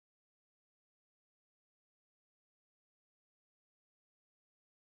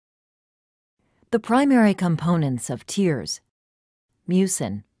The primary components of tears,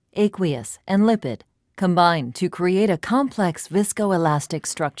 mucin, aqueous, and lipid, combine to create a complex viscoelastic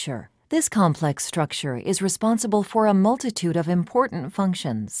structure. This complex structure is responsible for a multitude of important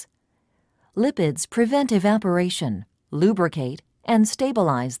functions. Lipids prevent evaporation, lubricate, and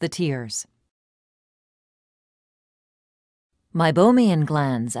stabilize the tears. Meibomian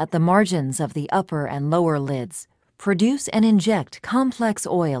glands at the margins of the upper and lower lids produce and inject complex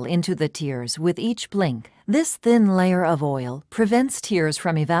oil into the tears with each blink. This thin layer of oil prevents tears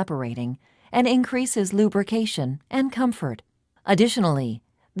from evaporating and increases lubrication and comfort. Additionally,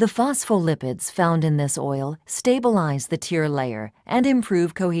 the phospholipids found in this oil stabilize the tear layer and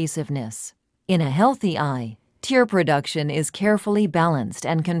improve cohesiveness. In a healthy eye, tear production is carefully balanced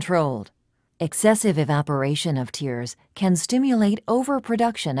and controlled. Excessive evaporation of tears can stimulate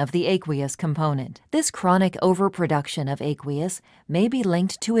overproduction of the aqueous component. This chronic overproduction of aqueous may be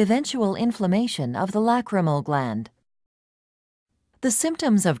linked to eventual inflammation of the lacrimal gland. The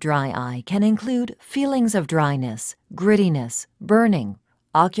symptoms of dry eye can include feelings of dryness, grittiness, burning,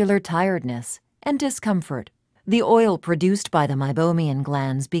 ocular tiredness, and discomfort. The oil produced by the meibomian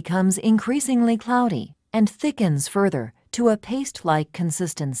glands becomes increasingly cloudy and thickens further to a paste-like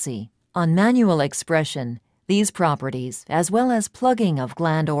consistency. On manual expression, these properties, as well as plugging of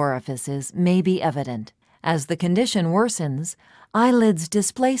gland orifices, may be evident. As the condition worsens, eyelids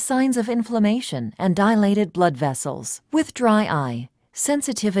display signs of inflammation and dilated blood vessels. With dry eye,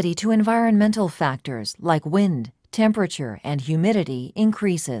 sensitivity to environmental factors like wind, temperature, and humidity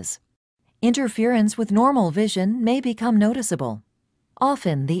increases. Interference with normal vision may become noticeable.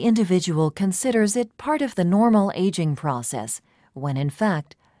 Often, the individual considers it part of the normal aging process, when in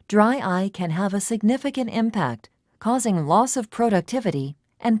fact, dry eye can have a significant impact, causing loss of productivity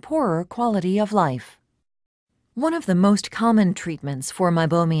and poorer quality of life. One of the most common treatments for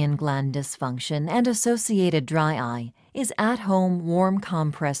meibomian gland dysfunction and associated dry eye is at-home warm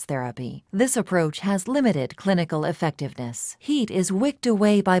compress therapy. This approach has limited clinical effectiveness. Heat is wicked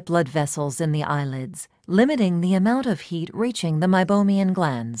away by blood vessels in the eyelids, limiting the amount of heat reaching the meibomian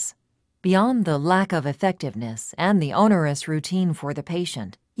glands. Beyond the lack of effectiveness and the onerous routine for the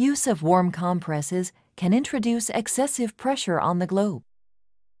patient, use of warm compresses can introduce excessive pressure on the globe.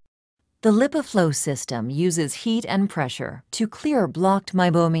 The LipiFlow system uses heat and pressure to clear blocked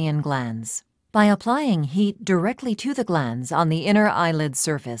meibomian glands. By applying heat directly to the glands on the inner eyelid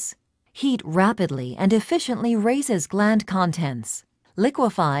surface, heat rapidly and efficiently raises gland contents,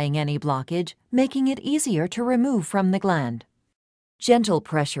 liquefying any blockage, making it easier to remove from the gland. Gentle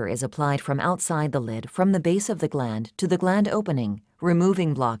pressure is applied from outside the lid from the base of the gland to the gland opening,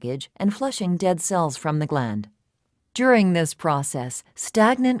 removing blockage and flushing dead cells from the gland. During this process,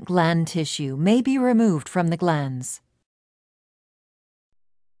 stagnant gland tissue may be removed from the glands.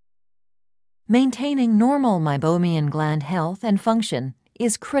 Maintaining normal meibomian gland health and function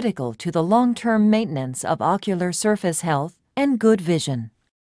is critical to the long-term maintenance of ocular surface health and good vision.